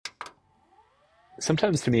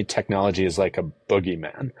sometimes to me, technology is like a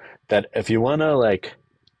boogeyman. That if you want to like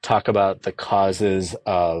talk about the causes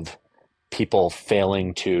of people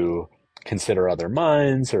failing to consider other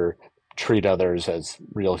minds or treat others as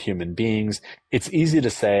real human beings, it's easy to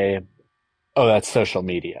say, oh, that's social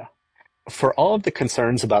media. For all of the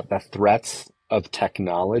concerns about the threats of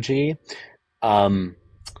technology, um,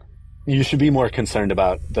 you should be more concerned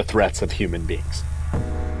about the threats of human beings.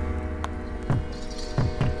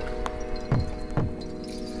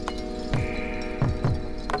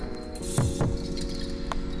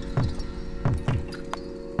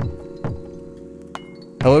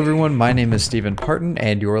 Hello, everyone. My name is Stephen Parton,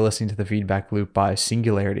 and you're listening to the Feedback Loop by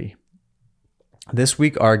Singularity. This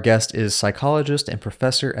week, our guest is psychologist and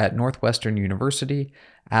professor at Northwestern University,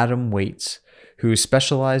 Adam Waytz, who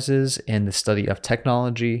specializes in the study of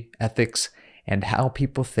technology, ethics, and how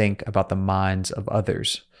people think about the minds of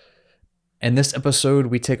others. In this episode,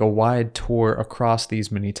 we take a wide tour across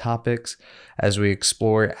these many topics as we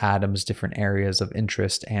explore Adam's different areas of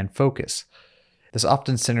interest and focus. This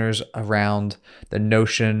often centers around the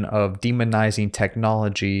notion of demonizing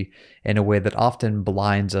technology in a way that often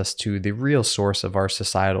blinds us to the real source of our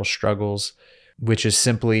societal struggles, which is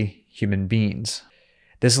simply human beings.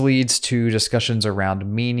 This leads to discussions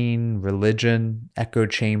around meaning, religion, echo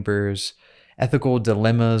chambers, ethical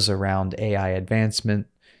dilemmas around AI advancement,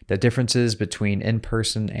 the differences between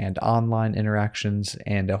in-person and online interactions,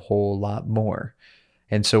 and a whole lot more.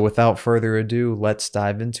 And so without further ado, let's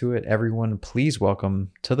dive into it. Everyone, please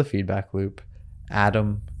welcome to the Feedback Loop,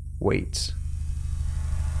 Adam Waytz.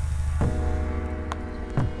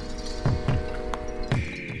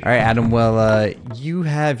 All right, Adam. Well, you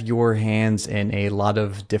have your hands in a lot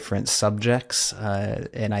of different subjects,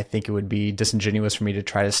 and I think it would be disingenuous for me to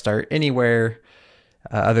try to start anywhere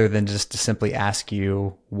other than just to simply ask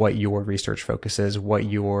you what your research focus is, what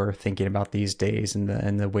you're thinking about these days,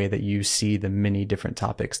 and the way that you see the many different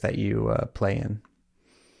topics that you play in.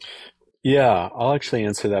 Yeah, I'll actually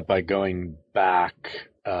answer that by going back.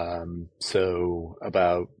 So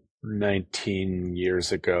about 19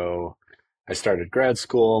 years ago, I started grad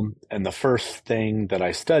school, and the first thing that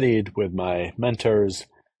I studied with my mentors,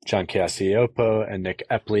 John Cacioppo and Nick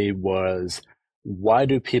Epley, was why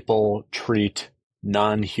do people treat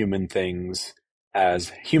non-human things as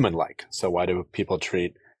human-like? So why do people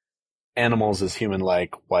treat animals as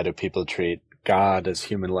human-like? Why do people treat God as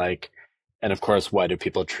human-like? And of course, why do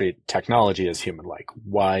people treat technology as human-like?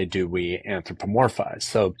 Why do we anthropomorphize?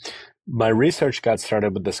 So my research got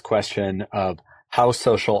started with this question of how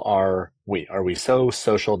social are we? Are we so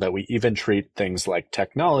social that we even treat things like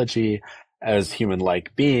technology as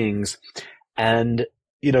human-like beings? And,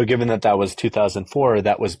 given that that was 2004,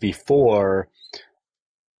 that was before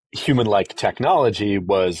human-like technology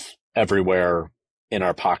was everywhere in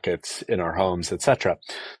our pockets, in our homes, etc.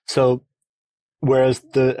 So whereas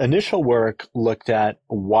the initial work looked at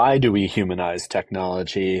why do we humanize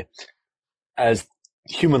technology, as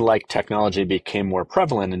human-like technology became more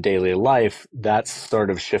prevalent in daily life, that sort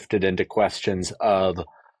of shifted into questions of,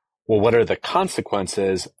 well, what are the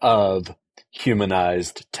consequences of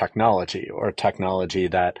humanized technology or technology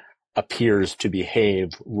that appears to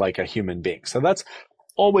behave like a human being? So that's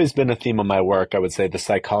always been a theme of my work. I would say the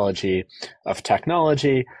psychology of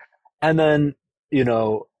technology. And then,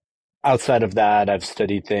 outside of that, I've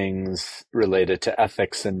studied things related to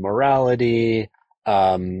ethics and morality,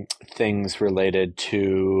 things related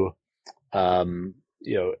to,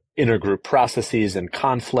 intergroup processes and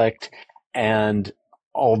conflict. And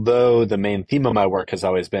although the main theme of my work has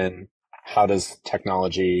always been how does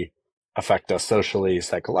technology affect us socially,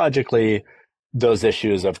 psychologically, those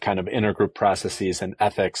issues of kind of intergroup processes and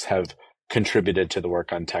ethics have contributed to the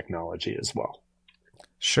work on technology as well.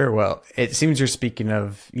 Sure. Well, it seems you're speaking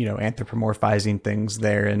of, anthropomorphizing things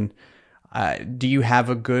there. And do you have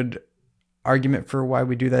a good argument for why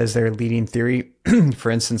we do that? Is there a leading theory? For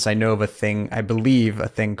instance, I know of I believe a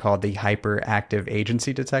thing called the hyperactive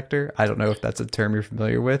agency detector. I don't know if that's a term you're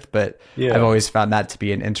familiar with, but I've Yeah. always found that to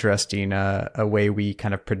be an interesting a way we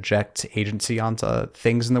kind of project agency onto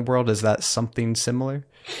things in the world. Is that something similar?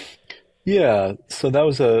 Yeah. So that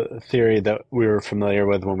was a theory that we were familiar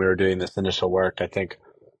with when we were doing this initial work. I think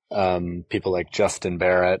people like Justin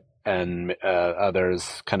Barrett and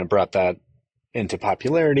others kind of brought that into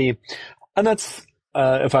popularity. And that's,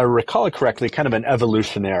 if I recall it correctly, kind of an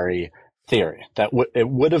evolutionary theory that it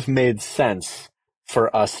would have made sense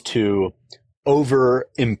for us to over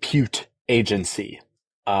impute agency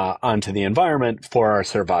onto the environment for our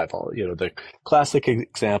survival. The classic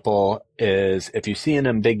example is if you see an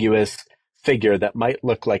ambiguous figure that might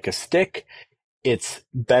look like a stick, it's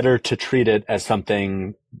better to treat it as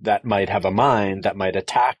something that might have a mind, that might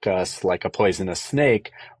attack us like a poisonous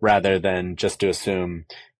snake, rather than just to assume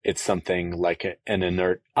it's something like an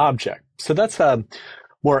inert object. So that's a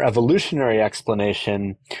more evolutionary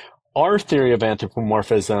explanation. Our theory of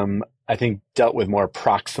anthropomorphism, I think, dealt with more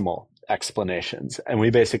proximal explanations. And we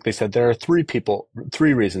basically said there are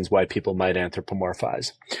three reasons why people might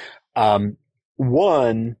anthropomorphize.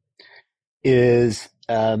 One is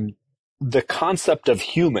the concept of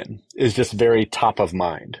human is just very top of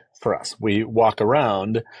mind for us. We walk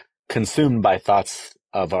around consumed by thoughts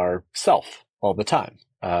of our self all the time.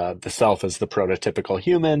 The self is the prototypical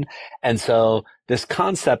human. And so this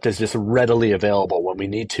concept is just readily available when we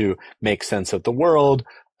need to make sense of the world.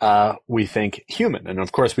 We think human. And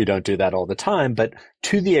of course, we don't do that all the time, but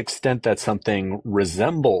to the extent that something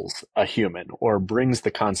resembles a human or brings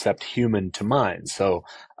the concept human to mind. So,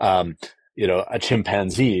 a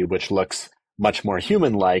chimpanzee, which looks much more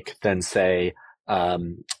human-like than, say, a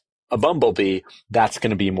bumblebee, that's going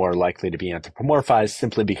to be more likely to be anthropomorphized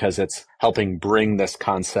simply because it's helping bring this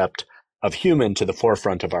concept of human to the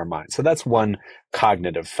forefront of our mind. So that's one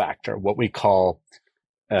cognitive factor, what we call,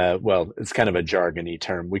 it's kind of a jargony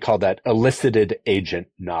term. We call that elicited agent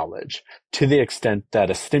knowledge. To the extent that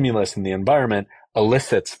a stimulus in the environment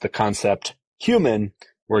elicits the concept human,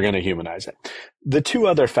 we're going to humanize it. The two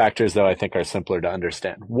other factors, though, I think are simpler to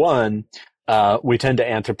understand. One, we tend to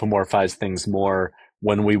anthropomorphize things more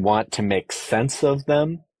when we want to make sense of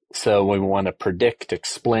them. So when we want to predict,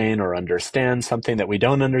 explain, or understand something that we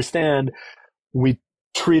don't understand, we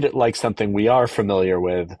treat it like something we are familiar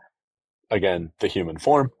with. Again, the human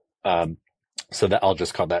form. So that I'll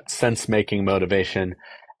just call that sense-making motivation.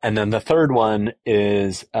 And then the third one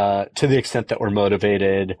is to the extent that we're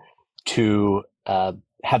motivated to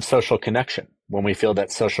have social connection. When we feel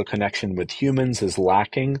that social connection with humans is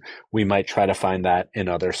lacking, we might try to find that in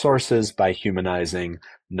other sources by humanizing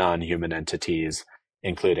non-human entities,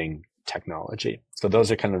 including technology. So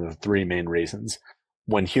those are kind of the three main reasons.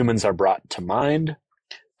 When humans are brought to mind,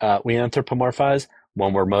 we anthropomorphize.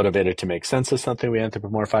 When we're motivated to make sense of something, we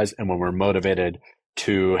anthropomorphize. And when we're motivated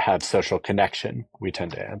to have social connection, we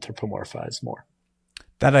tend to anthropomorphize more.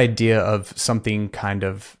 That idea of something kind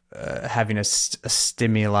of having a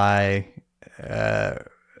stimuli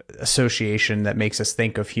association that makes us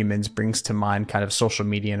think of humans brings to mind kind of social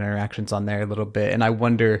media interactions on there a little bit. And I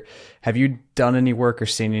wonder, have you done any work or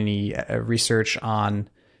seen any research on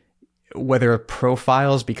whether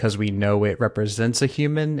profiles, because we know it represents a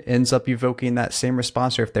human, ends up evoking that same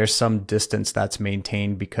response, or if there's some distance that's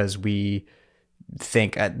maintained because we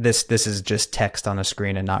think this is just text on a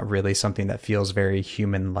screen and not really something that feels very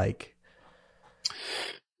human-like?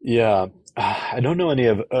 Yeah, I don't know any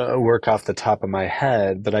of work off the top of my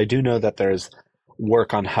head, but I do know that there's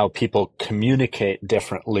work on how people communicate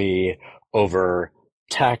differently over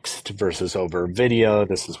text versus over video.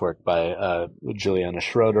 This is work by Juliana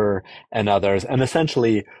Schroeder and others. And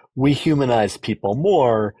essentially, we humanize people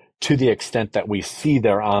more to the extent that we see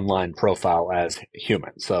their online profile as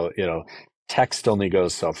human. So, text only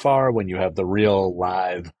goes so far. When you have the real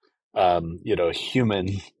live,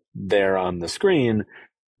 human there on the screen,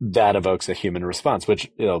 that evokes a human response,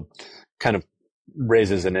 which, kind of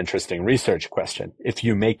raises an interesting research question. If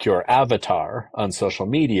you make your avatar on social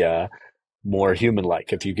media more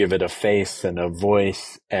human-like, if you give it a face and a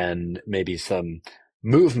voice and maybe some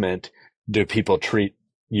movement, do people treat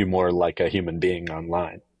you more like a human being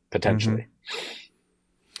online, potentially?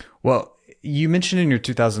 Mm-hmm. Well, you mentioned in your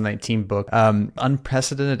 2019 book,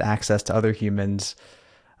 unprecedented access to other humans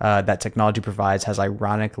that technology provides has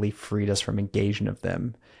ironically freed us from engagement of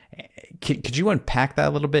them. Could you unpack that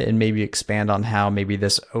a little bit and maybe expand on how maybe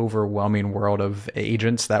this overwhelming world of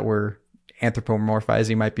agents that we're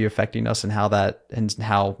anthropomorphizing might be affecting us, and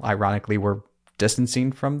how ironically we're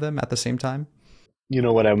distancing from them at the same time?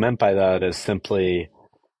 What I meant by that is simply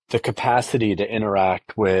the capacity to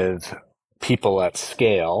interact with people at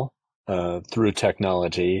scale through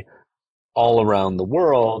technology all around the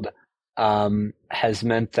world has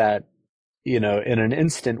meant that, in an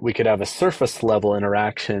instant, we could have a surface level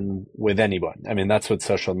interaction with anyone. I mean, that's what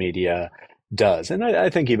social media does. And I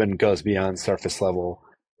think even goes beyond surface level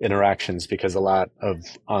interactions, because a lot of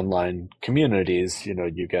online communities,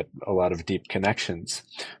 you get a lot of deep connections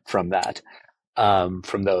from that,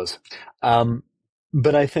 from those.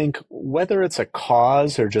 But I think whether it's a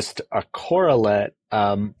cause or just a correlate,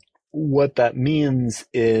 what that means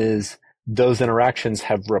is those interactions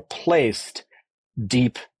have replaced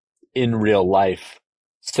deep in real life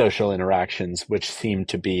social interactions, which seem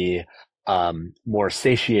to be more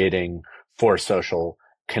satiating for social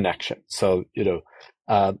connection. So,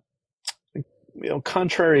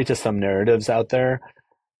 contrary to some narratives out there,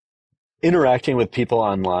 interacting with people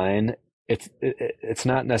online, it's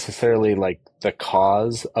not necessarily like the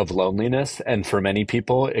cause of loneliness, and for many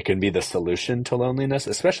people it can be the solution to loneliness,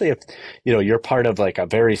 especially if you're part of like a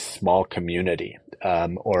very small community,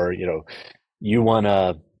 or you want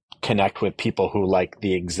to connect with people who like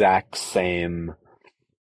the exact same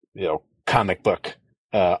comic book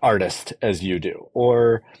artist as you do,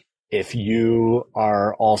 or if you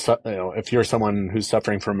are also, if you're someone who's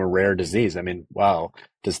suffering from a rare disease. I mean, wow,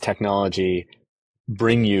 does technology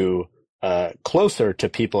bring you closer to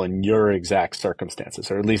people in your exact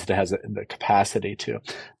circumstances, or at least it has the capacity to.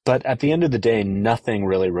 But at the end of the day, nothing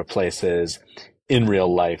really replaces in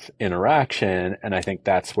real life interaction. And I think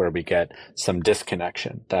that's where we get some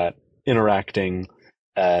disconnection, that interacting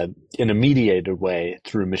in a mediated way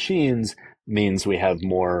through machines means we have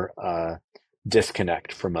more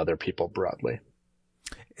disconnect from other people broadly.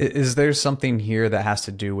 Is there something here that has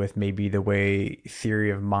to do with maybe the way theory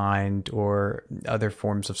of mind or other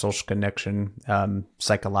forms of social connection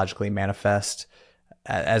psychologically manifest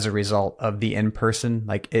as a result of the in person?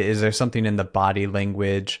 Like, is there something in the body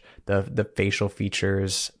language, the facial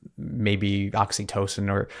features, maybe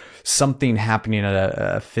oxytocin or something happening at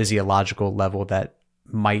a physiological level that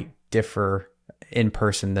might differ in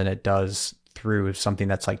person than it does through something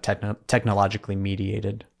that's like technologically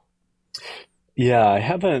mediated? Yeah, I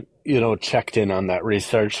haven't, checked in on that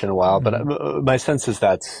research in a while, but Mhm. my sense is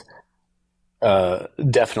that's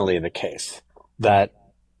definitely the case, that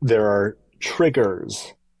there are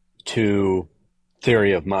triggers to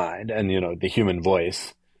theory of mind, and the human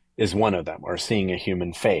voice is one of them, or seeing a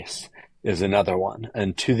human face is another one.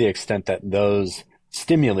 And to the extent that those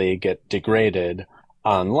stimuli get degraded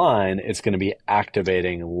online, it's going to be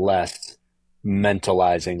activating less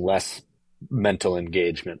mentalizing, less mental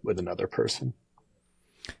engagement with another person.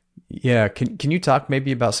 Yeah, can you talk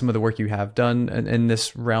maybe about some of the work you have done in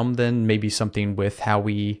this realm? Then maybe something with how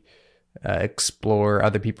we explore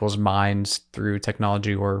other people's minds through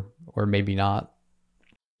technology, or maybe not.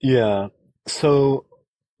 Yeah. So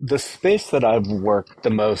the space that I've worked the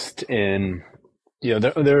most in,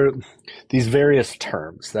 there are these various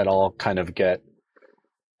terms that all kind of get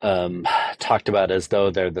um, talked about as though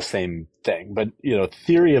they're the same thing. But,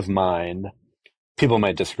 theory of mind, people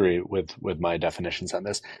might disagree with my definitions on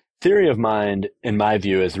this. Theory of mind, in my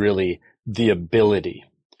view, is really the ability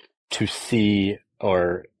to see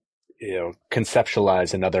or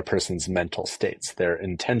conceptualize another person's mental states, their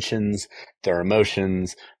intentions, their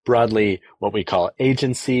emotions, broadly what we call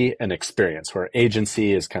agency and experience, where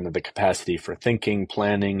agency is kind of the capacity for thinking,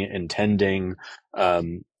 planning, intending,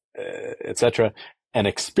 etc. And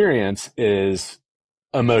experience is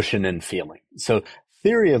emotion and feeling. So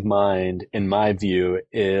theory of mind, in my view,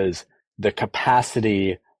 is the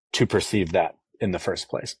capacity to perceive that in the first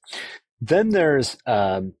place. Then there's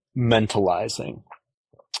mentalizing,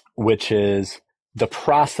 which is the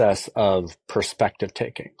process of perspective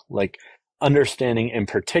taking. Like understanding in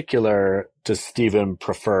particular, does Stephen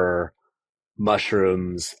prefer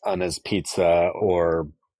mushrooms on his pizza or,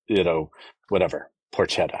 whatever,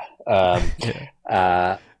 porchetta? Yeah.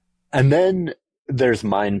 Uh, and then there's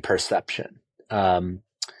mind perception,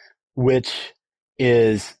 which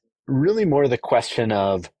is really more the question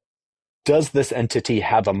of, does this entity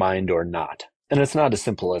have a mind or not? And it's not as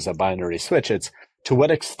simple as a binary switch. It's, to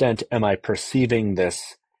what extent am I perceiving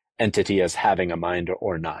this entity as having a mind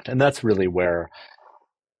or not? And that's really where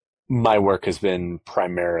my work has been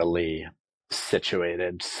primarily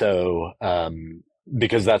situated. So,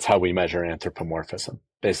 because that's how we measure anthropomorphism.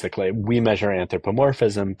 Basically, we measure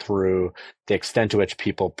anthropomorphism through the extent to which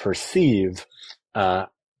people perceive uh,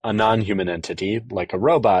 a non-human entity, like a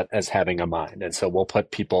robot, as having a mind. And so we'll put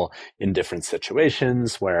people in different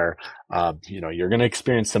situations where, you're going to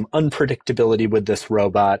experience some unpredictability with this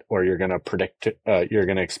robot, or you're going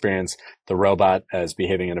to experience the robot as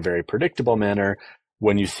behaving in a very predictable manner.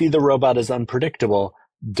 When you see the robot as unpredictable,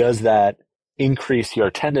 does that increase your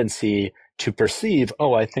tendency to perceive,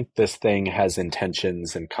 oh, I think this thing has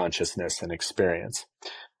intentions and consciousness and experience?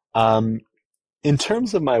 Um, in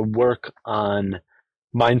terms of my work on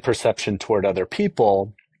mind perception toward other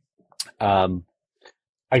people, um,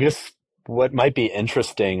 I guess what might be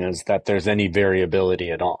interesting is that there's any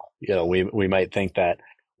variability at all. We might think that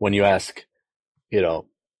when you ask, you know,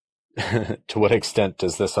 to what extent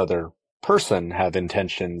does this other person have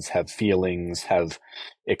intentions, have feelings, have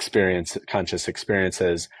conscious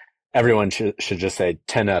experiences, everyone should just say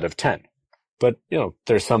 10 out of 10. But,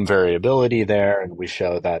 there's some variability there, and we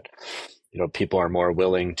show that, people are more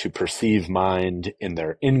willing to perceive mind in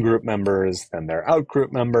their in-group members than their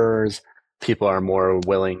out-group members. people are more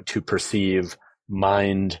willing to perceive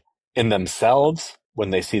mind in themselves when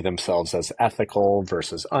they see themselves as ethical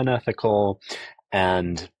versus unethical.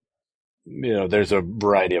 And, there's a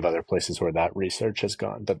variety of other places where that research has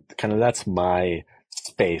gone, but kind of that's my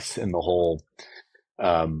space in the whole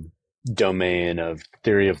um, domain of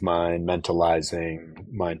theory of mind, mentalizing,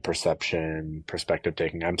 mind perception, perspective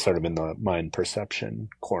taking. I'm sort of in the mind perception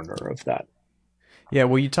corner of that. Yeah,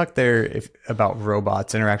 well, you talked there about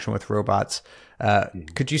robots, interaction with robots.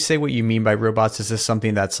 Mhm. Could you say what you mean by robots? Is this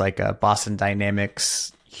something that's like a Boston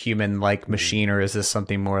Dynamics human-like Mhm. machine, or is this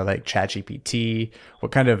something more like ChatGPT?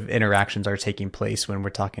 What kind of interactions are taking place when we're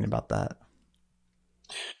talking about that?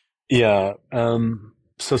 Yeah.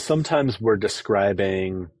 So sometimes we're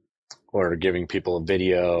describing or giving people a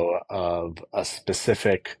video of a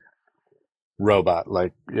specific robot.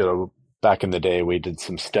 Like, back in the day, we did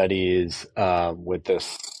some studies with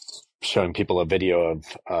this, showing people a video of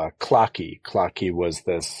Clocky. Clocky was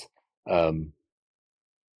this um,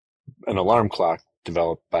 an alarm clock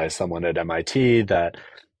developed by someone at MIT that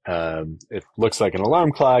it looks like an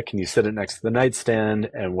alarm clock, and you sit it next to the nightstand,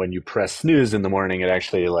 and when you press snooze in the morning, it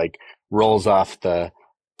actually like rolls off the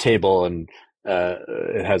table, and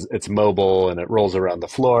it's mobile, and it rolls around the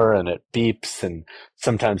floor, and it beeps. And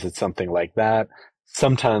sometimes it's something like that.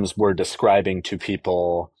 Sometimes we're describing to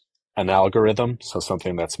people an algorithm, so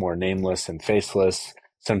something that's more nameless and faceless.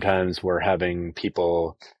 Sometimes we're having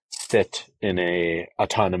people sit in a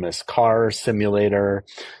autonomous car simulator.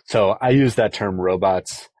 So I use that term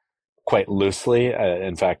robots quite loosely.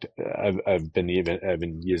 In fact, I've been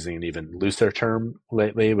using an even looser term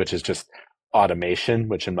lately, which is just automation,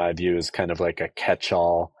 which in my view is kind of like a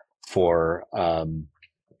catch-all for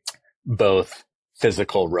both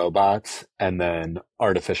physical robots and then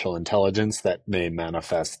artificial intelligence that may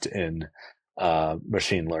manifest in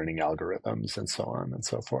machine learning algorithms and so on and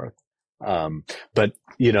so forth. Um, but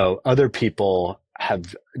other people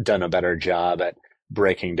have done a better job at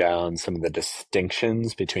breaking down some of the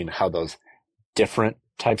distinctions between how those different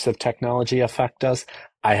types of technology affect us.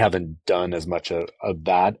 I haven't done as much of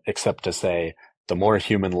that, except to say the more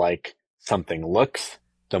human-like something looks,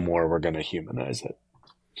 the more we're going to humanize it.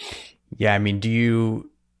 Yeah, I mean,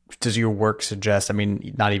 does your work suggest, I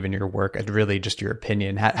mean, not even your work, really just your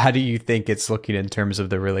opinion. How do you think it's looking in terms of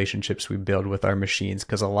the relationships we build with our machines?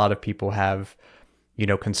 Because a lot of people have,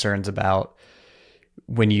 concerns about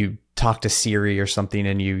when you talk to Siri or something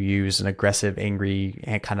and you use an aggressive, angry,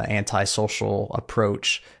 and kind of antisocial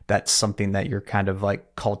approach, that's something that you're kind of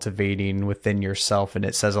like cultivating within yourself, and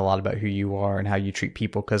it says a lot about who you are and how you treat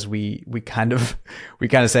people. Because we kind of we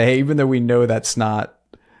kind of say, hey, even though we know that's not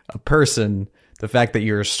a person, the fact that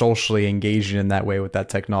you're socially engaging in that way with that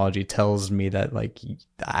technology tells me that like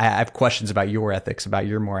I have questions about your ethics, about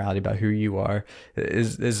your morality, about who you are.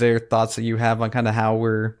 Is there thoughts that you have on kind of how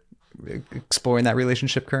we're exploring that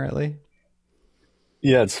relationship currently?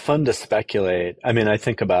 Yeah, it's fun to speculate. I mean, I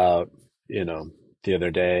think about, the other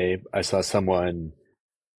day I saw someone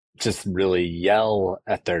just really yell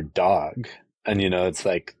at their dog. And, it's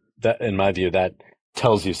like that, in my view, that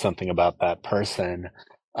tells you something about that person.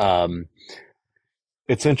 Um,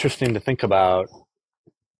 it's interesting to think about,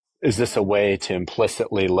 is this a way to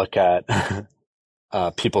implicitly look at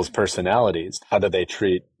people's personalities? How do they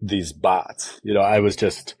treat these bots? I was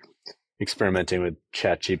just experimenting with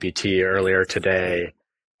ChatGPT earlier today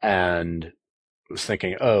and was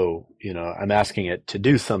thinking, oh, I'm asking it to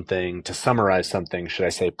do something, to summarize something. Should I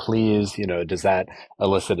say please? Does that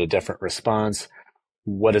elicit a different response?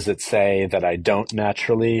 What does it say that I don't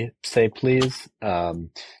naturally say please?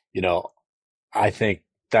 You know, I think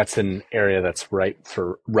that's an area that's ripe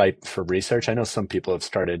for research. I know some people have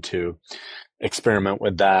started to experiment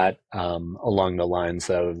with that along the lines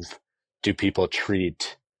of, do people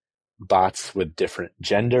treat bots with different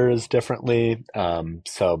genders differently?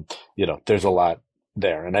 So, there's a lot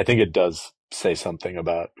there. And I think it does say something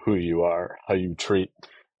about who you are, how you treat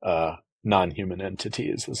non-human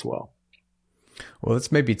entities as well. Well,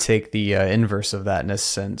 let's maybe take the inverse of that in a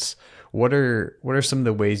sense. What are some of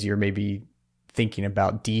the ways you're maybe thinking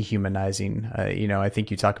about dehumanizing? I think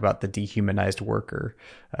you talk about the dehumanized worker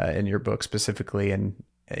in your book specifically, and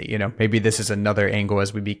maybe this is another angle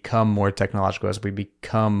as we become more technological, as we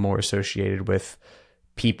become more associated with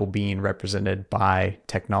people being represented by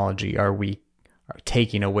technology. Are we are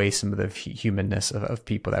taking away some of the humanness of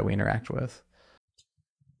people that we interact with?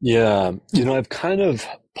 Yeah, I've kind of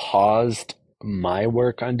paused my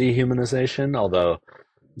work on dehumanization, although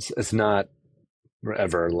it's not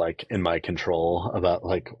ever like in my control about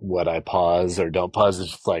like what I pause or don't pause.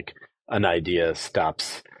 It's just like an idea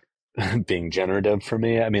stops being generative for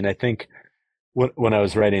me. I mean, I think when I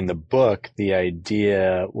was writing the book, the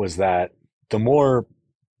idea was that the more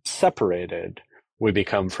separated we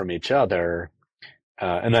become from each other,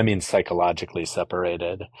 and I mean psychologically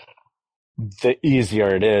separated, the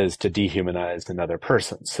easier it is to dehumanize another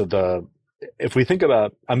person. So if we think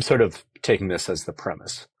about, I'm sort of taking this as the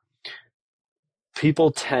premise.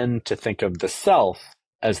 People tend to think of the self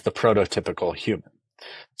as the prototypical human.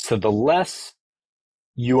 So the less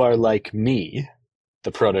you are like me,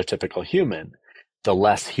 the prototypical human, the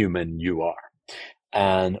less human you are.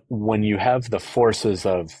 And when you have the forces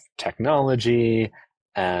of technology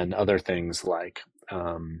and other things like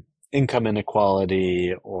income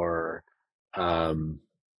inequality or um,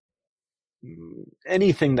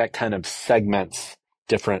 anything that kind of segments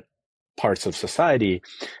different parts of society,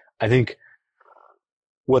 I think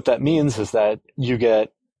what that means is that you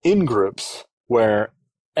get in groups where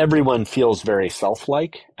everyone feels very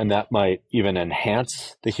self-like, and that might even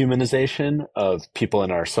enhance the humanization of people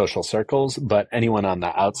in our social circles. But anyone on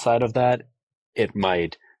the outside of that, it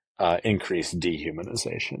might increase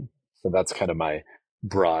dehumanization. So that's kind of my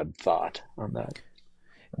broad thought on that.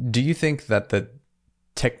 Do you think that the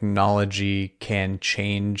technology can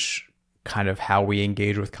change kind of how we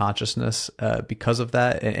engage with consciousness because of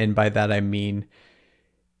that? And by that, I mean,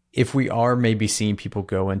 if we are maybe seeing people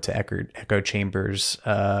go into echo chambers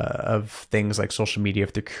of things like social media,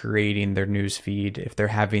 if they're creating their news feed, if they're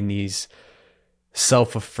having these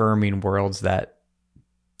self-affirming worlds that,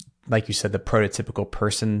 like you said, the prototypical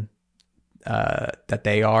person that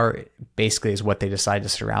they are basically is what they decide to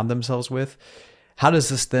surround themselves with. How does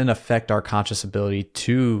this then affect our conscious ability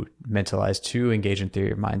to mentalize, to engage in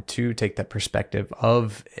theory of mind, to take that perspective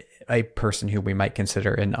of a person who we might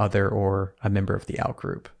consider an other or a member of the out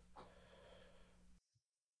group?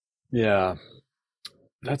 Yeah,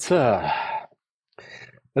 that's a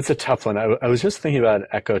that's a tough one. I was just thinking about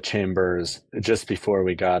echo chambers just before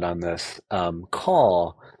we got on this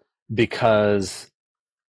call because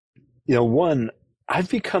one, I've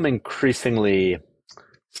become increasingly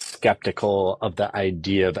skeptical of the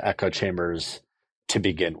idea of echo chambers to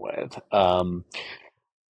begin with.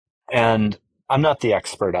 And I'm not the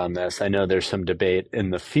expert on this. I know there's some debate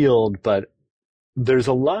in the field, but there's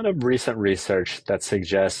a lot of recent research that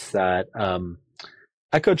suggests that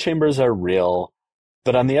echo chambers are real.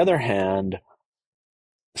 But on the other hand,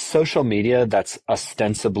 social media that's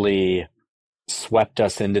ostensibly swept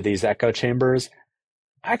us into these echo chambers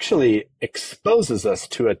actually exposes us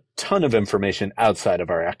to a ton of information outside of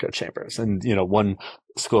our echo chambers. And, one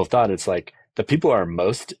school of thought, it's like the people who are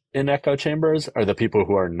most in echo chambers are the people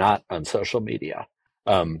who are not on social media.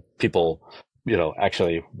 People,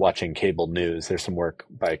 actually watching cable news. There's some work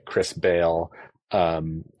by Chris Bale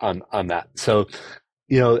on that. So,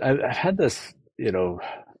 I've had this,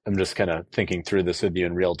 I'm just kind of thinking through this with you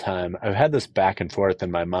in real time. I've had this back and forth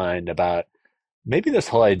in my mind about maybe this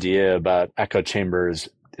whole idea about echo chambers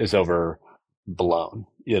is overblown.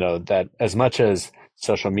 That as much as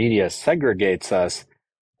social media segregates us,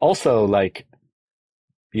 also what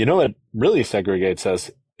really segregates us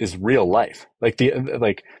is real life.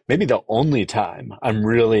 Maybe the only time I'm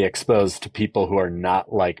really exposed to people who are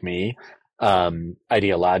not like me,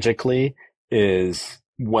 ideologically is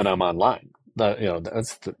when I'm online.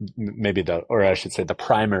 That's or I should say the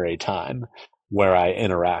primary time where I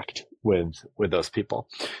interact with those people.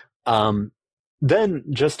 Then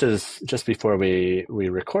just before we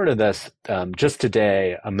recorded this, just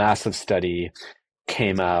today, a massive study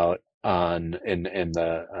came out in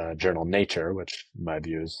the journal Nature, which in my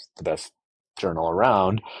view is the best journal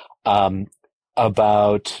around,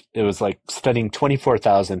 about it was like studying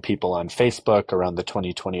 24,000 people on Facebook around the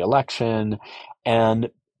 2020 election, and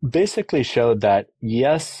basically showed that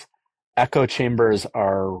yes, echo chambers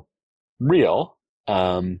are real,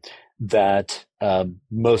 that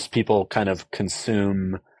most people kind of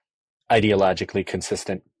consume ideologically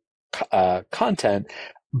consistent content,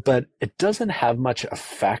 but it doesn't have much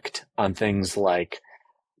effect on things like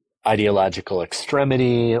ideological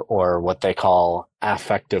extremity or what they call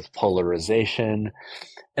affective polarization.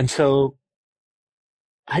 And so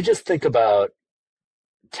I just think about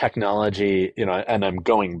technology, and I'm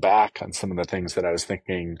going back on some of the things that I was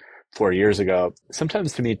thinking 4 years ago.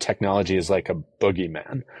 Sometimes to me, technology is like a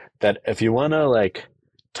boogeyman, that if you want to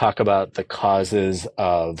talk about the causes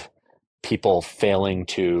of people failing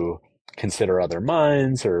to consider other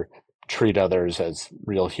minds or treat others as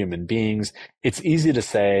real human beings, it's easy to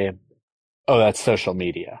say, oh, that's social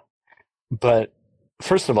media. But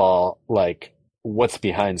first of all, what's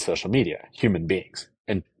behind social media? Human beings.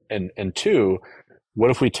 And two,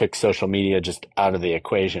 what if we took social media just out of the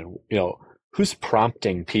equation? Who's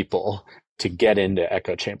prompting people to get into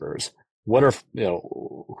echo chambers? what are,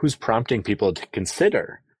 who's prompting people to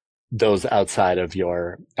consider those outside of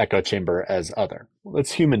your echo chamber as other? Well,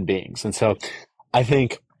 it's human beings. And so I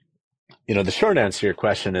think, the short answer to your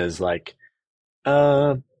question is like,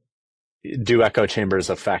 uh, do echo chambers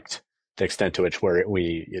affect the extent to which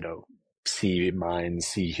we see minds,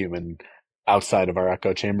 see human outside of our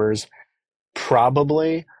echo chambers?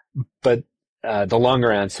 Probably, but the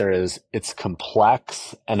longer answer is it's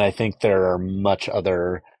complex, and I think there are much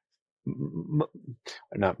other,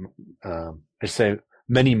 not, I say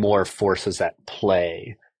many more forces at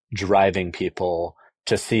play driving people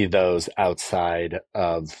to see those outside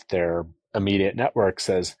of their immediate networks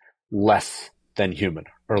as less than human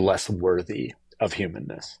or less worthy of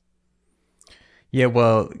humanness. Yeah,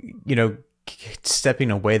 well, you know, stepping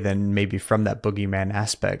away then maybe from that boogeyman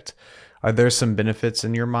aspect, are there some benefits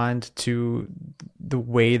in your mind to the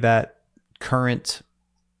way that current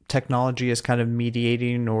technology is kind of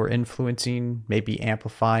mediating or influencing, maybe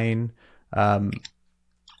amplifying um,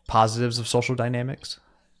 positives of social dynamics?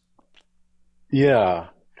 Yeah.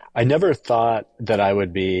 I never thought that I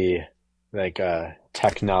would be like a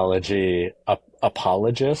technology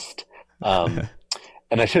apologist. Um,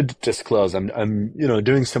 and I should disclose, I'm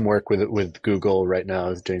doing some work with Google right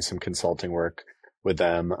now, doing some consulting work with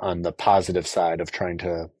them on the positive side of trying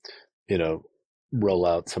to, you know, roll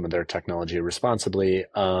out some of their technology responsibly.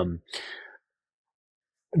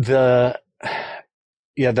 The,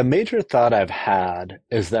 yeah, the major thought I've had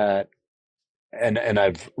is that, and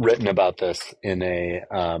I've written about this in a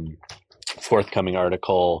forthcoming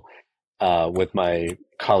article with my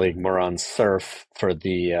colleague Moran Cerf for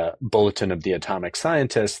the Bulletin of the Atomic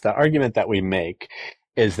Scientist. The argument that we make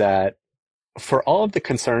is that for all of the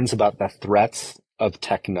concerns about the threats of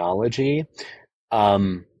technology,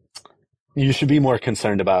 um, you should be more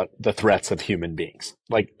concerned about the threats of human beings.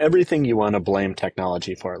 Like everything you want to blame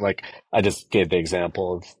technology for. Like I just gave the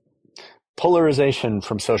example of polarization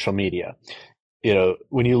from social media.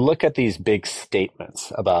 When you look at these big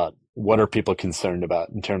statements about what are people concerned about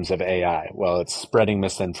in terms of AI, well, it's spreading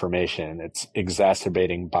misinformation, it's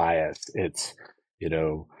exacerbating bias, it's,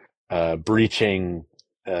 breaching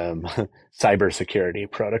um, cybersecurity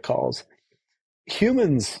protocols.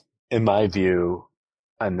 Humans, in my view,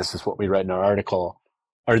 and this is what we write in our article,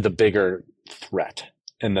 are the bigger threat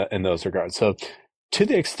in those regards. So, to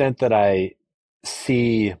the extent that I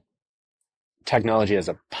see technology as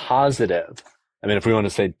a positive, I mean, if we want to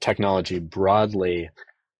say technology broadly,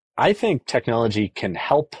 I think technology can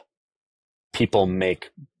help people make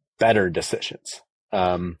better decisions.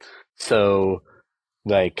 So,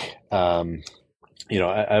 like, I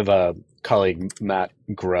have a colleague, Matt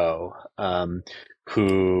Grow,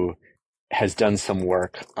 who has done some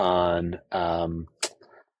work on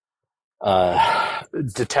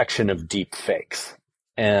detection of deep fakes.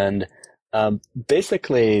 And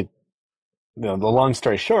basically, the long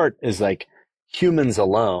story short is like humans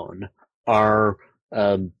alone are,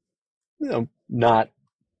 not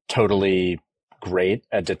totally great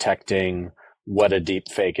at detecting what a deep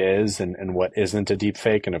fake is and what isn't a deep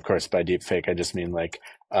fake. And of course, by deep fake, I just mean like,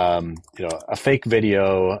 a fake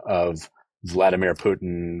video of Vladimir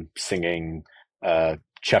Putin singing,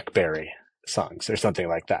 Chuck Berry songs or something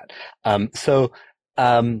like that. So,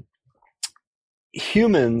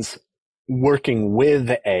 humans working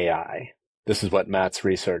with AI, this is what Matt's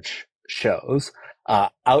research shows,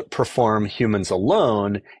 outperform humans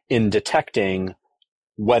alone in detecting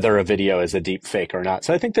whether a video is a deep fake or not.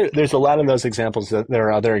 So I think there's a lot of those examples. There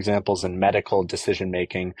are other examples in medical decision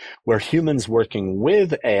making where humans working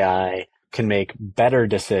with AI can make better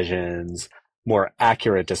decisions, more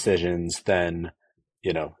accurate decisions than,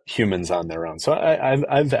 humans on their own. So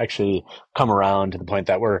I've actually come around to the point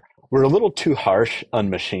that we're a little too harsh on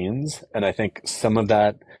machines. And I think some of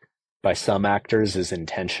that by some actors is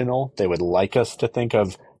intentional. They would like us to think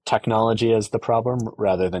of technology as the problem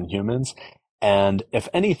rather than humans. And if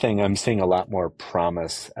anything, I'm seeing a lot more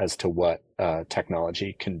promise as to what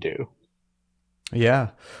technology can do. Yeah.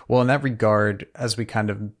 Well, in that regard, as we kind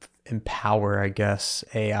of empower, I guess,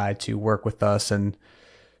 AI to work with us and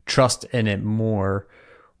trust in it more,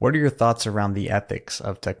 what are your thoughts around the ethics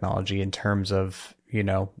of technology in terms of,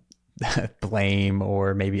 blame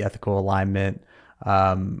or maybe ethical alignment,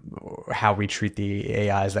 how we treat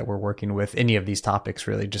the AIs that we're working with, any of these topics,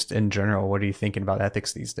 really, just in general? What are you thinking about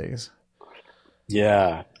ethics these days?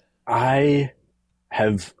 Yeah, I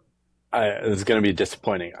have. It's going to be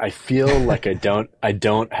disappointing. I feel like I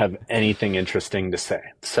don't have anything interesting to say.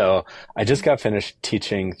 So I just got finished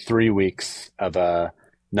teaching 3 weeks of a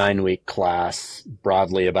 9-week class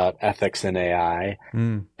broadly about ethics in AI.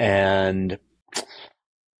 Mm. And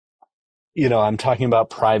I'm talking about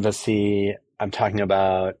privacy. I'm talking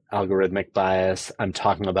about algorithmic bias. I'm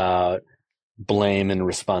talking about blame and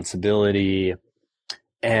responsibility.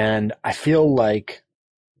 And I feel like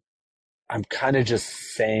I'm kind of just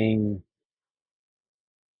saying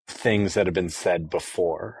things that have been said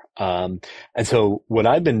before. And so what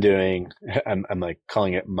I've been doing, I'm like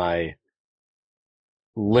calling it my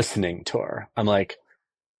listening tour. I'm like,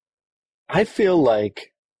 I feel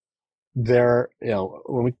like when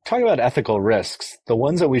we talk about ethical risks, the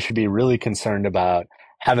ones that we should be really concerned about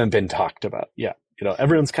haven't been talked about yet.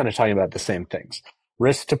 Everyone's kind of talking about the same things: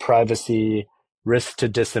 risk to privacy, risk to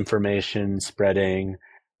disinformation spreading,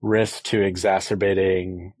 risk to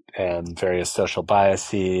exacerbating various social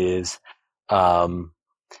biases. Um,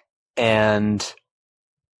 and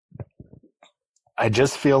I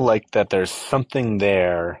just feel like that there's something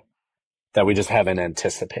there that we just haven't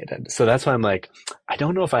anticipated. So that's why I'm like, I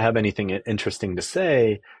don't know if I have anything interesting to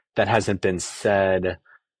say that hasn't been said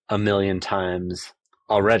a million times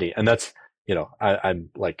already. And that's,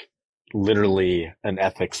 I'm like literally an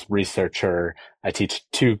ethics researcher. I teach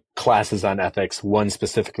two classes on ethics, one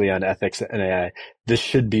specifically on ethics and AI. This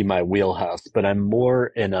should be my wheelhouse, but I'm more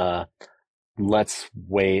in a let's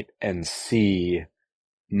wait and see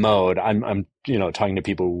mode. I'm talking to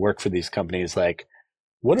people who work for these companies like,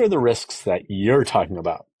 what are the risks that you're talking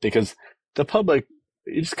about? Because the public,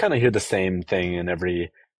 you just kind of hear the same thing in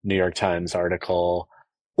every New York Times article,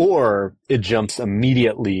 or it jumps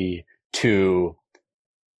immediately to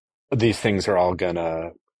these things are all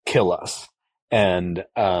gonna kill us. And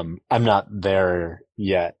I'm not there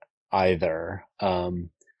yet either.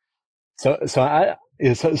 So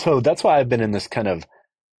that's why I've been in this kind of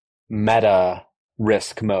meta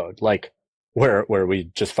risk mode, like where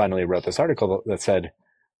we just finally wrote this article that said,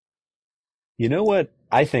 you know what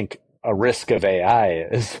I think a risk of AI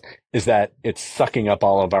is that it's sucking up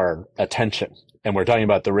all of our attention. And we're talking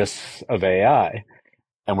about the risks of AI,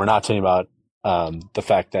 and we're not talking about the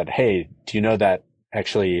fact that, hey, do you know that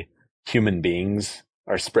actually human beings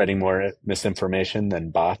are spreading more misinformation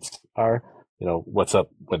than bots are? What's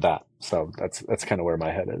up with that? So that's kind of where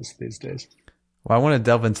my head is these days. Well, I want to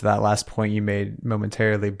delve into that last point you made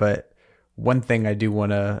momentarily, but one thing I do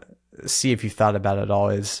want to see if you thought about it all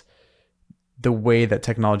is the way that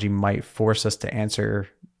technology might force us to answer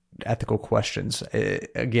ethical questions.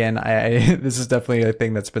 Again, I this is definitely a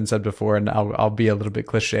thing that's been said before, and I'll be a little bit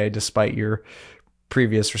cliche despite your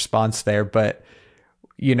previous response there. But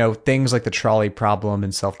things like the trolley problem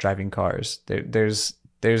and self-driving cars. There's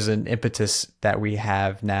an impetus that we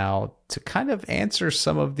have now to kind of answer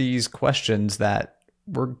some of these questions that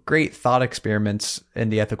were great thought experiments in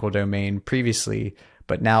the ethical domain previously,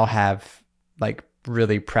 but now have like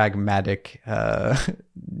really pragmatic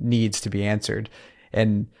needs to be answered.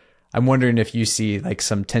 And I'm wondering if you see like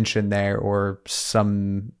some tension there or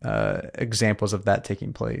some examples of that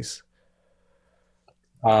taking place.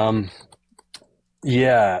 Um,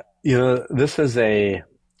 yeah, this is a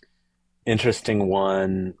interesting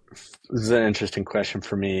one. This is an interesting question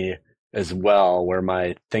for me as well, where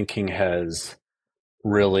my thinking has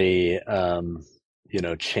really,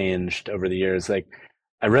 changed over the years. Like,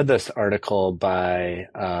 I read this article by,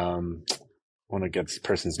 I want to get this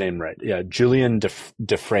person's name right. Yeah, Julian De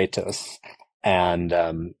Freitas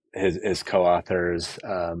and his co-authors,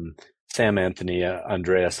 Sam Anthony,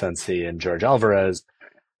 Andrea Sensi, and George Alvarez.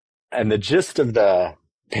 And the gist of the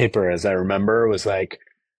paper, as I remember, was like,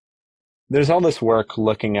 there's all this work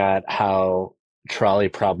looking at how trolley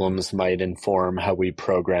problems might inform how we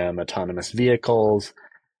program autonomous vehicles.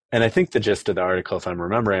 And I think the gist of the article, if I'm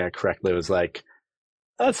remembering it correctly, was like,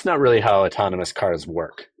 that's not really how autonomous cars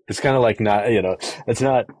work. It's kind of like it's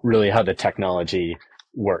not really how the technology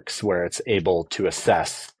works, where it's able to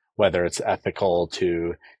assess whether it's ethical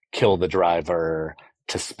to kill the driver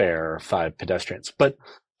to spare five pedestrians. But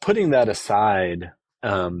putting that aside,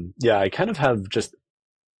 yeah, I kind of have just,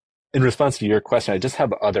 in response to your question, I just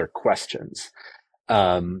have other questions.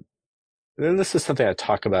 And this is something I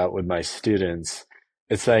talk about with my students.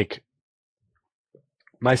 It's like,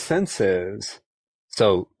 my sense is,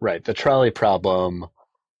 so, right, the trolley problem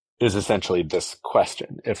is essentially this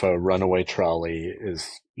question. If a runaway trolley is,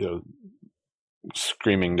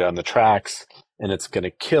 screaming down the tracks and it's going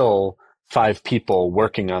to kill five people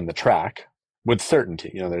working on the track with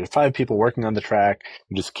certainty, there's five people working on the track,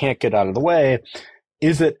 you just can't get out of the way.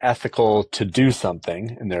 Is it ethical to do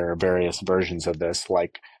something? And there are various versions of this,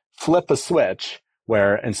 like flip a switch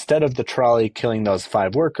where instead of the trolley killing those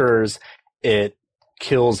five workers, it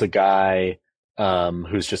kills a guy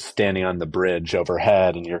who's just standing on the bridge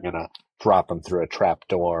overhead, and you're going to drop him through a trap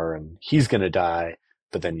door and he's going to die,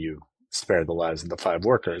 but then you spare the lives of the five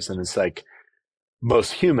workers. And it's like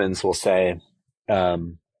most humans will say,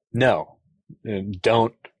 no,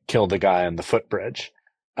 don't kill the guy on the footbridge.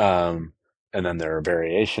 Um, and then there are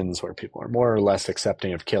variations where people are more or less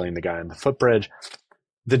accepting of killing the guy on the footbridge.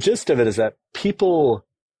 The gist of it is that people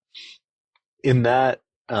in that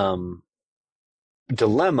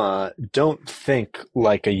dilemma don't think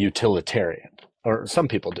like a utilitarian, or some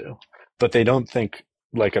people do, but they don't think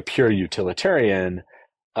like a pure utilitarian,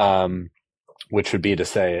 um, which would be to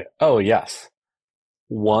say, oh, yes,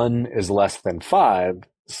 one is less than five,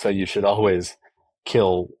 so you should always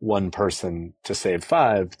kill one person to save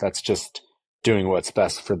five. That's just doing what's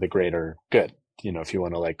best for the greater good. You know, if you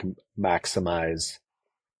want to like maximize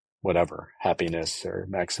whatever happiness or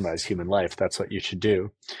maximize human life, that's what you should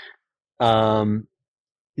do. Um,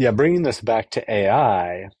 yeah, bringing this back to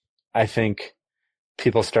I think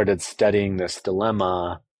people started studying this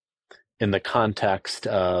dilemma in the context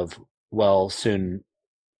of, well, soon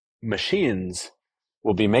machines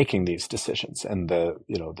will be making these decisions. And the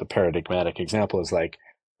paradigmatic example is like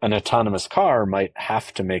an autonomous car might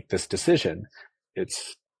have to make this decision.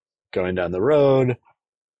 It's going down the road.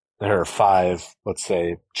 There are five, let's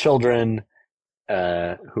say, children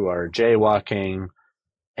who are jaywalking,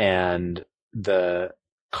 and the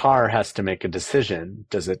car has to make a decision.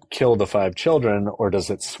 Does it kill the five children, or does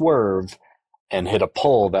it swerve and hit a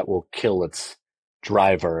pole that will kill its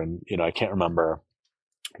driver? And, I can't remember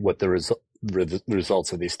what the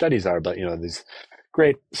results of these studies are, but, these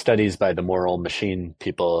great studies by the moral machine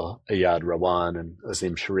people, Ayad Rawan and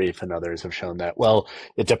Azim Sharif and others, have shown that, well,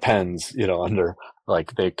 it depends, under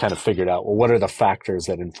like they kind of figured out, well, what are the factors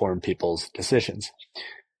that inform people's decisions?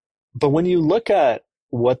 But when you look at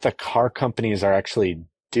what the car companies are actually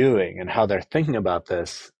doing and how they're thinking about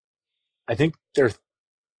this, I think there's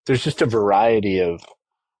just a variety of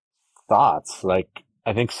thoughts. Like,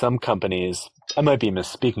 I think some companies, I might be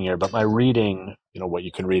misspeaking here, but my reading, what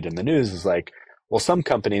you can read in the news is like, well, some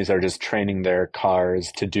companies are just training their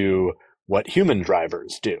cars to do what human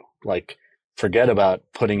drivers do. Like, forget about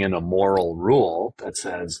putting in a moral rule that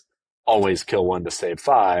says always kill one to save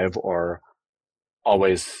five, or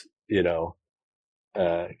always, kill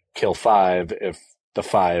five if the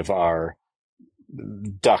five are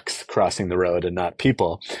ducks crossing the road and not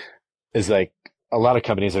people. Is like a lot of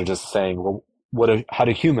companies are just saying, well, how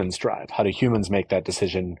do humans drive? How do humans make that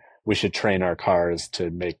decision? We should train our cars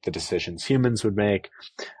to make the decisions humans would make.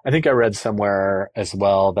 I think I read somewhere as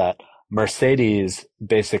well that Mercedes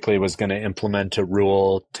basically was going to implement a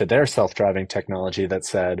rule to their self-driving technology that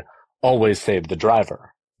said, always save the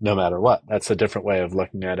driver, no matter what. That's a different way of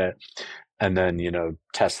looking at it. And then,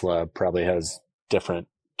 Tesla probably has different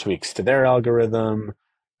tweaks to their algorithm.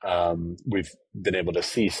 We've been able to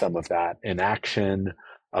see some of that in action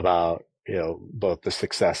about, both the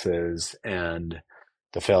successes and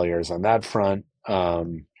the failures on that front.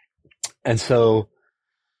 And so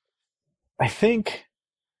I think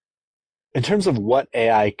in terms of what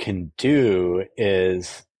AI can do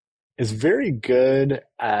is very good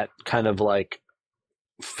at kind of like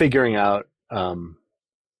figuring out, I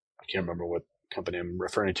can't remember what company I'm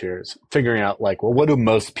referring to here, is figuring out like, well, what do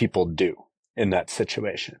most people do in that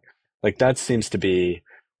situation? Like that seems to be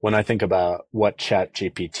when I think about what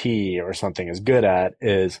ChatGPT or something is good at,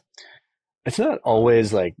 is it's not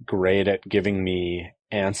always like great at giving me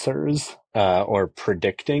answers or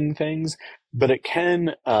predicting things, but it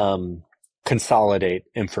can consolidate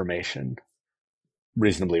information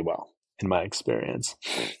reasonably well, in my experience.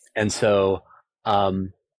 And so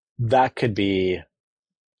that could be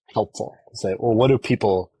helpful. Say, well, what do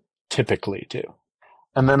people typically do?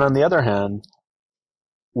 And then on the other hand,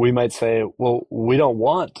 we might say, well, we don't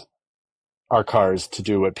want our cars to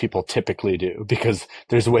do what people typically do because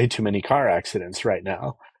there's way too many car accidents right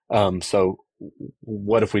now. So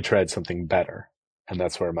what if we tried something better? And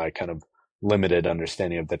that's where my kind of limited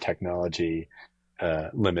understanding of the technology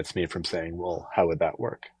limits me from saying, well, how would that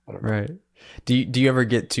work? I don't know. Right. Do you ever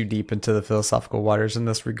get too deep into the philosophical waters in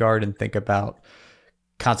this regard and think about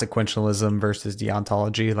consequentialism versus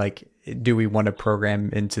deontology? Like, do we want to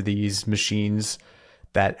program into these machines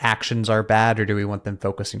that actions are bad, or do we want them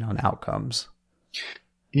focusing on outcomes?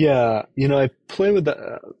 Yeah, I play with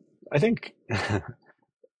I think that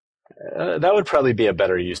would probably be a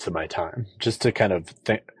better use of my time, just to kind of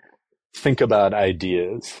think about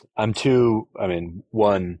ideas.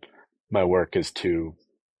 One, my work is too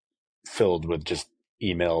filled with just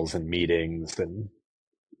emails and meetings and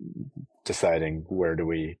deciding where do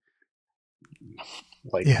we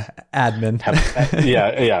admin.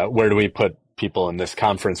 where do we put people in this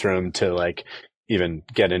conference room to like even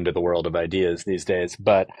get into the world of ideas these days.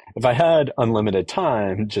 But if I had unlimited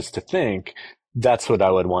time just to think, that's what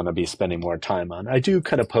I would want to be spending more time on. I do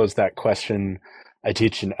kind of pose that question. I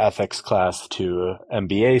teach an ethics class to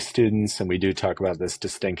MBA students, and we do talk about this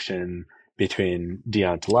distinction between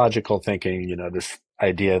deontological thinking, this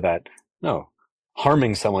idea that no,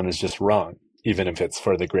 harming someone is just wrong, even if it's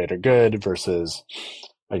for the greater good, versus,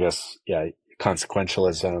 I guess, yeah,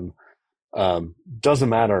 consequentialism. Doesn't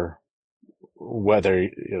matter whether,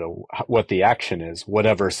 what the action is,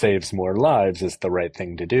 whatever saves more lives is the right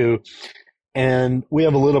thing to do. And we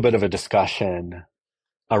have a little bit of a discussion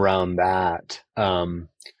around that.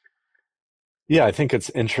 Yeah, I think it's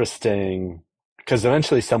interesting because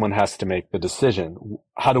eventually someone has to make the decision.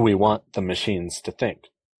 How do we want the machines to think?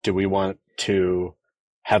 Do we want to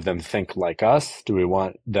have them think like us? Do we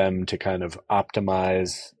want them to kind of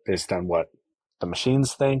optimize based on what the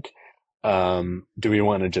machines think? Do we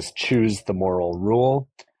want to just choose the moral rule?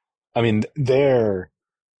 I mean,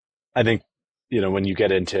 I think, when you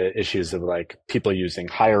get into issues of like people using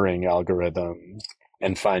hiring algorithms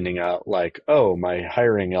and finding out like, oh, my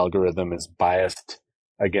hiring algorithm is biased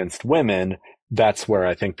against women, that's where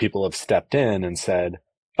I think people have stepped in and said,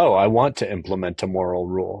 oh, I want to implement a moral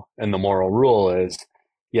rule. And the moral rule is,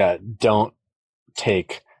 yeah, don't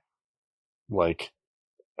take like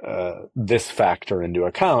this factor into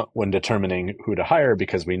account when determining who to hire,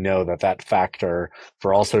 because we know that that factor,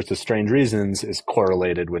 for all sorts of strange reasons, is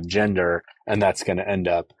correlated with gender, and that's going to end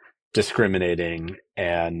up discriminating,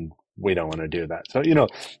 and we don't want to do that. So,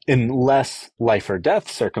 in less life or death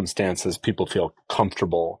circumstances, people feel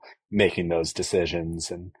comfortable making those decisions.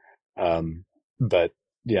 And, but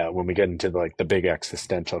yeah, when we get into like the big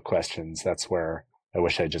existential questions, that's where I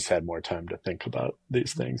wish I just had more time to think about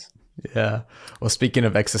these things. Yeah. Well, speaking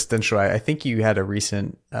of existential, I think you had a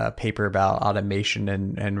recent paper about automation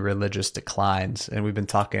and religious declines, and we've been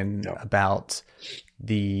talking Yeah. about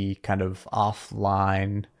the kind of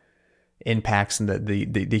offline impacts and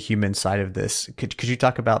the human side of this. Could you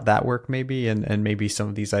talk about that work maybe, and maybe some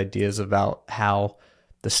of these ideas about how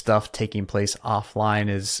the stuff taking place offline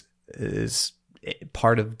is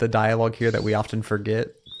part of the dialogue here that we often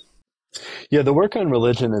forget? Yeah, the work on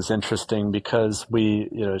religion is interesting because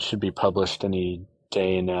it should be published any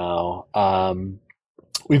day now.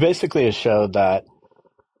 We basically showed that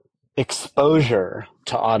exposure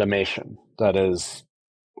to automation, that is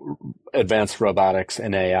advanced robotics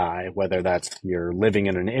and AI, whether that's you're living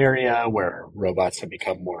in an area where robots have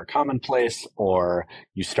become more commonplace, or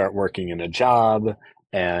you start working in a job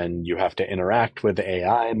and you have to interact with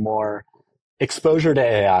AI more. Exposure to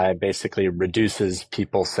AI basically reduces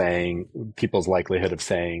people's likelihood of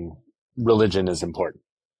saying religion is important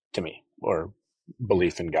to me, or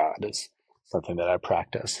belief in God is something that I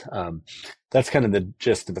practice. That's kind of the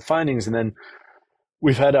gist of the findings. And then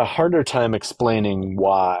we've had a harder time explaining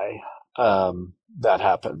why that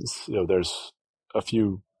happens. There's a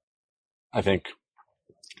few, I think,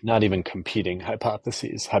 not even competing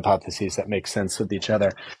hypotheses that make sense with each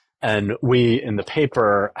other. And we, in the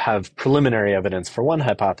paper, have preliminary evidence for one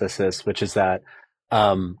hypothesis, which is that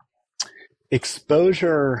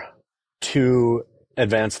exposure to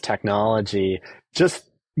advanced technology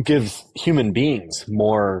just gives human beings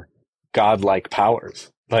more godlike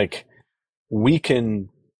powers. Like, we can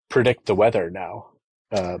predict the weather now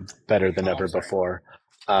better than ever before.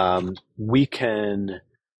 We can,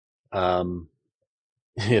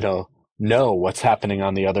 know what's happening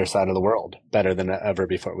on the other side of the world better than ever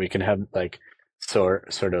before. We can have like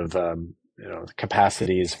sort of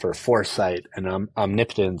capacities for foresight and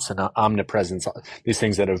omnipotence and omnipresence, these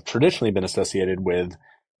things that have traditionally been associated with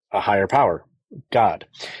a higher power, God.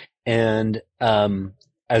 And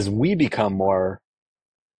as we become more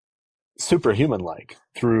superhuman-like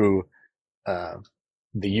through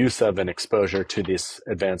the use of and exposure to this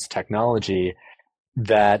advanced technology,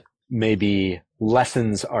 that maybe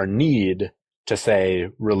lessens our need to say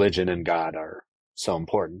religion and God are so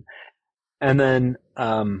important. And then,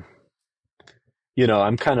 I'm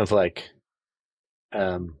kind of like,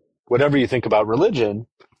 whatever you think about religion,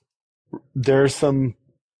 there's some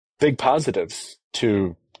big positives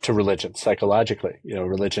to religion psychologically.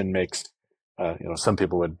 Religion makes, some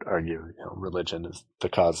people would argue, religion is the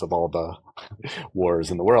cause of all the wars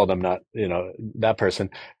in the world. I'm not, that person.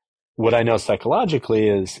 What I know psychologically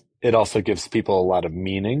is it also gives people a lot of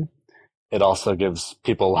meaning. It also gives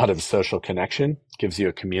people a lot of social connection, gives you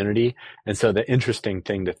a community. And so the interesting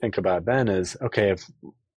thing to think about then is, okay, if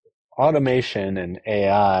automation and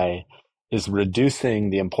AI is reducing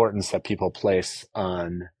the importance that people place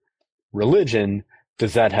on religion,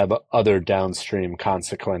 does that have other downstream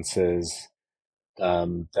consequences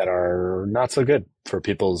that are not so good for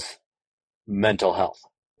people's mental health.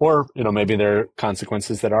 Or, maybe there are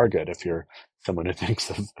consequences that are good if you're someone who thinks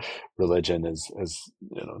of religion as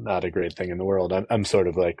not a great thing in the world. I'm sort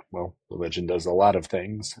of like, well, religion does a lot of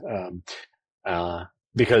things. Uh,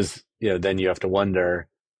 because, then you have to wonder,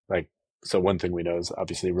 like, so one thing we know is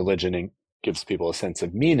obviously religion gives people a sense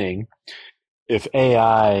of meaning. If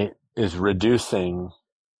AI is reducing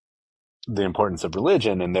the importance of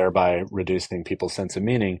religion and thereby reducing people's sense of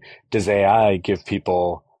meaning, does AI give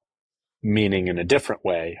people meaning in a different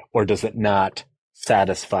way, or does it not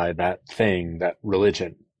satisfy that thing that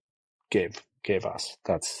religion gave us?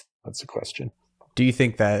 That's the question. Do you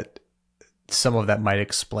think that some of that might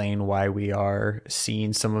explain why we are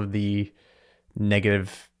seeing some of the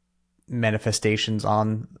negative manifestations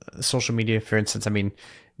on social media? For instance, I mean,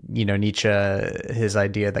 Nietzsche, his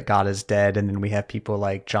idea that God is dead, and then we have people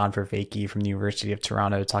like John Vervaeke from the University of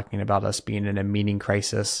Toronto talking about us being in a meaning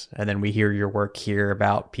crisis, and then we hear your work here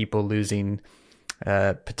about people losing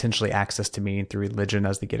potentially access to meaning through religion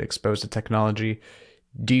as they get exposed to technology.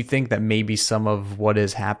 Do you think that maybe some of what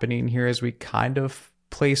is happening here as we kind of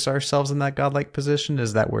place ourselves in that godlike position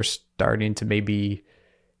is that we're starting to maybe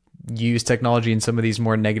use technology in some of these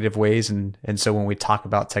more negative ways, and so when we talk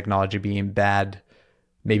about technology being bad,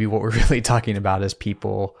 maybe what we're really talking about is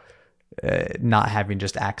people not having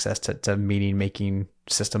just access to meaning making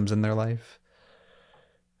systems in their life?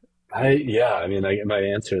 Yeah, I mean, my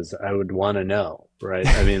answer is I would want to know, right?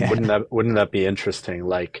 I mean, Yeah. wouldn't that be interesting?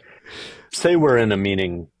 Like, say we're in a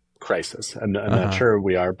meaning crisis. I'm not Uh-huh. sure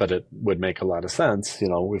we are, but it would make a lot of sense.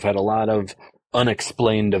 We've had a lot of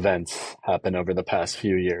unexplained events happen over the past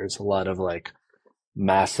few years, a lot of like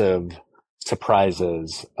massive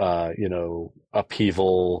surprises,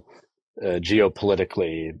 upheaval,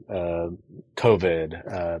 geopolitically,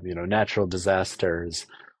 COVID, natural disasters,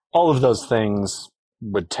 all of those things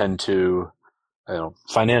would tend to,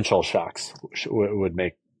 financial shocks would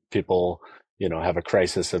make people, have a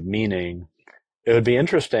crisis of meaning. It would be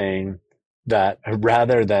interesting that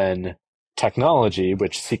rather than technology,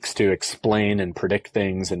 which seeks to explain and predict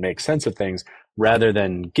things and make sense of things, rather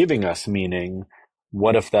than giving us meaning,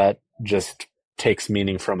 what if that just takes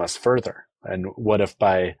meaning from us further? And what if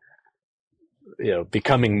by,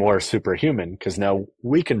 becoming more superhuman, because now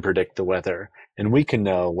we can predict the weather and we can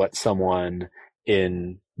know what someone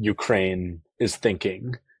in Ukraine is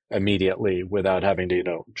thinking immediately without having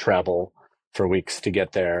to, travel for weeks to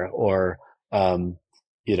get there, or um,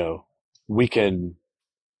 you know, we can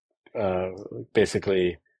uh,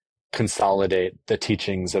 basically consolidate the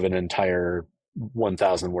teachings of an entire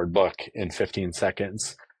 1,000 word book in 15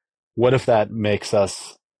 seconds. What if that makes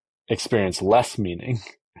us experience less meaning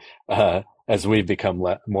as we become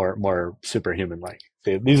more superhuman like?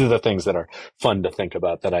 These are the things that are fun to think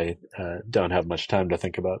about that I don't have much time to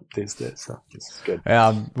think about these days. So this is good.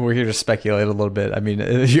 We're here to speculate a little bit. I mean,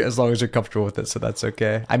 as long as you're comfortable with it, so that's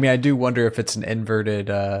okay. I mean, I do wonder if it's an inverted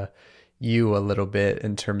you a little bit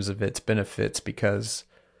in terms of its benefits, because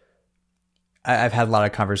I've had a lot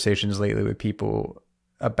of conversations lately with people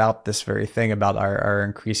about this very thing, about our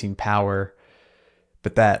increasing power,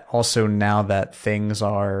 but that also now that things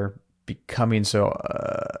are becoming so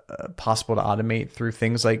possible to automate through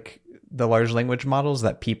things like the large language models,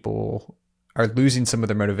 that people are losing some of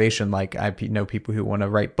their motivation. Like I know people who want to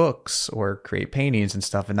write books or create paintings and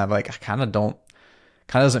stuff, and I'm like, I kind of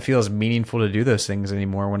doesn't feel as meaningful to do those things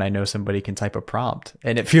anymore when I know somebody can type a prompt.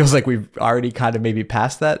 And it feels like we've already kind of maybe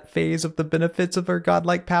passed that phase of the benefits of our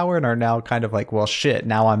godlike power and are now kind of like, well, shit,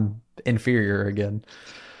 now I'm inferior again.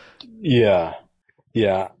 Yeah,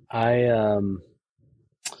 yeah.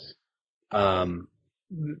 Um,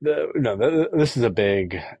 this is a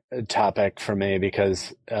big topic for me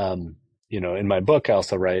because, in my book, I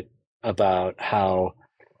also write about how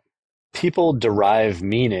people derive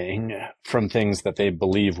meaning from things that they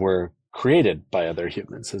believe were created by other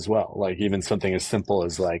humans as well. Like even something as simple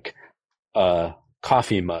as like a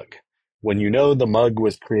coffee mug. When you know the mug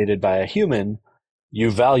was created by a human,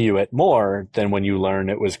 you value it more than when you learn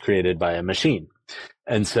it was created by a machine.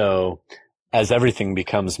 And so as everything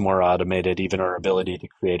becomes more automated, even our ability to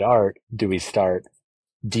create art, do we start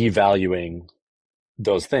devaluing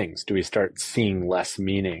those things? Do we start seeing less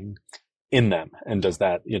meaning in them? And does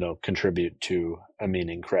that, contribute to a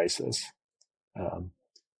meaning crisis? Um,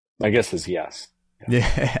 my guess is yes. Yeah.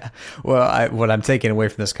 Yeah. Well, what I'm taking away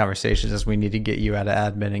from this conversation is we need to get you out of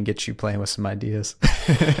admin and get you playing with some ideas.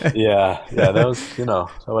 Yeah, yeah, that was,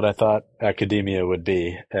 what I thought academia would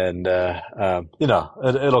be. And,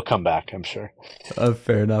 it'll come back, I'm sure.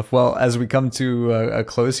 Fair enough. Well, as we come to a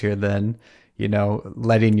close here, then,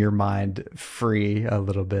 letting your mind free a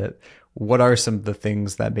little bit, what are some of the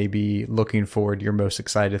things that maybe looking forward you're most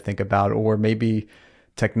excited to think about, or maybe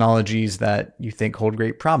technologies that you think hold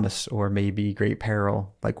great promise or maybe great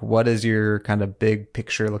peril? Like, what is your kind of big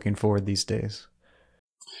picture looking forward these days?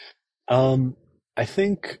 Um, I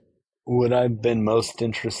think what I've been most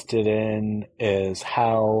interested in is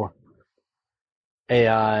how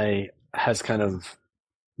AI has kind of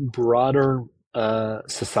broader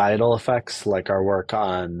societal effects, like our work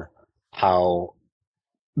on how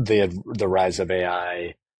the rise of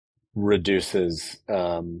AI reduces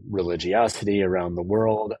religiosity around the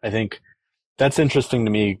world. I think that's interesting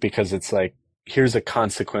to me because it's like, here's a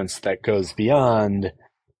consequence that goes beyond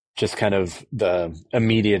just kind of the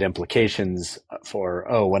immediate implications for,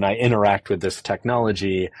 oh, when I interact with this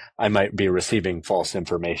technology, I might be receiving false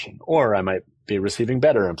information, or I might be receiving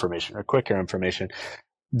better information or quicker information.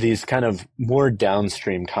 These kind of more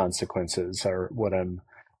downstream consequences are what I'm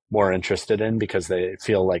more interested in because they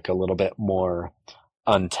feel like a little bit more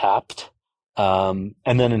untapped. And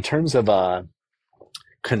then in terms of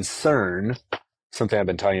concern, something I've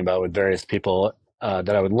been talking about with various people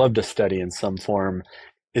that I would love to study in some form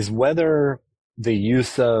is whether the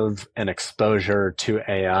use of and exposure to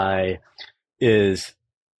AI is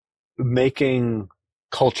making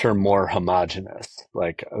culture more homogenous.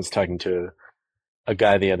 Like I was talking to a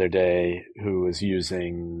guy the other day who was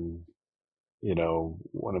using,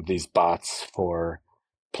 one of these bots for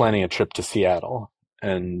planning a trip to Seattle.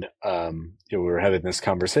 And we were having this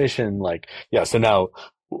conversation like, yeah, so now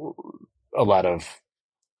a lot of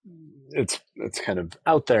it's kind of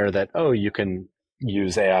out there that, oh, you can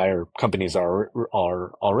use AI, or companies are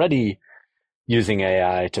already using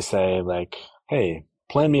AI to say like, hey,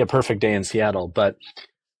 plan me a perfect day in Seattle. But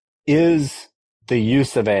is the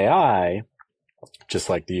use of AI,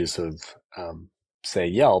 just like the use of say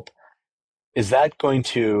Yelp, is that going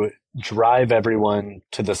to drive everyone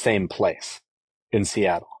to the same place in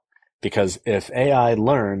Seattle? Because if AI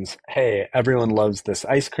learns, hey, everyone loves this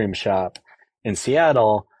ice cream shop in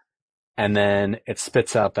Seattle, and then it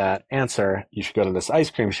spits out that answer, you should go to this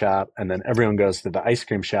ice cream shop, and then everyone goes to the ice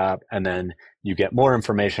cream shop, and then you get more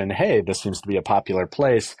information, hey, this seems to be a popular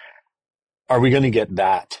place. Are we going to get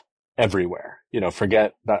that everywhere?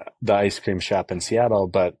 Forget the ice cream shop in Seattle,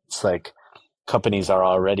 but it's like companies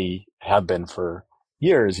have been for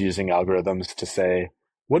years using algorithms to say,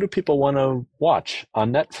 what do people want to watch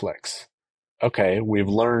on Netflix? Okay, we've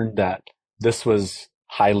learned that this was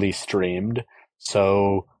highly streamed,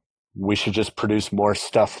 so we should just produce more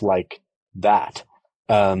stuff like that.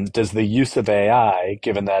 Does the use of AI,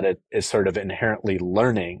 given that it is sort of inherently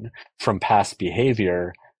learning from past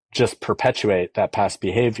behavior, just perpetuate that past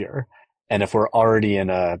behavior? And if we're already in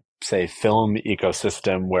a, say, film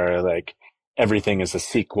ecosystem where like everything is a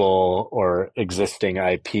sequel or existing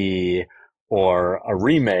IP or a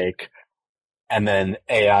remake, and then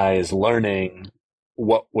AI is learning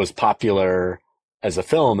what was popular as a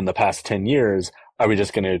film in the past 10 years, are we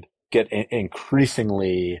just going to get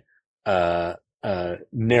increasingly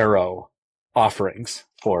narrow offerings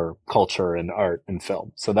for culture and art and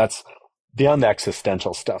film? So that's beyond the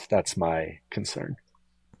existential stuff. That's my concern.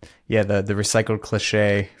 Yeah, the recycled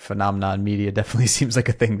cliche phenomenon in media definitely seems like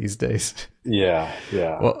a thing these days. Yeah,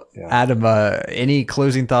 yeah, Well, yeah. Adam, any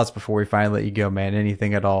closing thoughts before we finally let you go, man?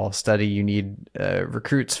 Anything at all? Study you need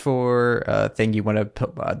recruits for? Thing you want to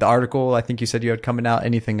put, the article I think you said you had coming out?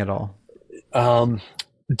 Anything at all? Um,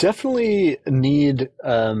 Definitely need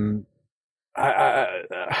I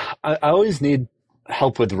always need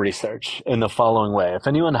help with research in the following way. If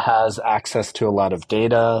anyone has access to a lot of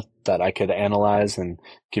data that I could analyze and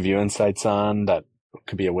give you insights on, that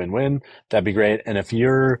could be a win-win, that'd be great. And if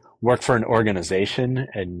you work for an organization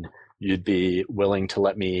and you'd be willing to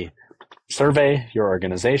let me survey your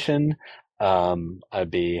organization,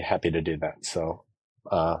 I'd be happy to do that. So,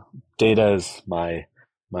 data is my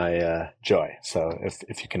joy. So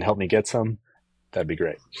if you can help me get some, that'd be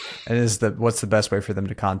great. And what's the best way for them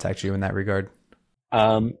to contact you in that regard?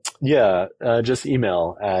 Yeah, just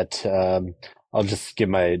email at, I'll just give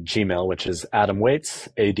my Gmail, which is Adam Waytz,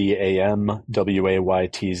 ADAMWAYTZ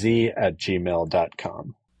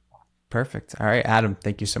 @gmail.com. Perfect. All right, Adam,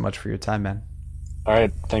 thank you so much for your time, man. All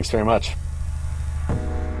right. Thanks very much.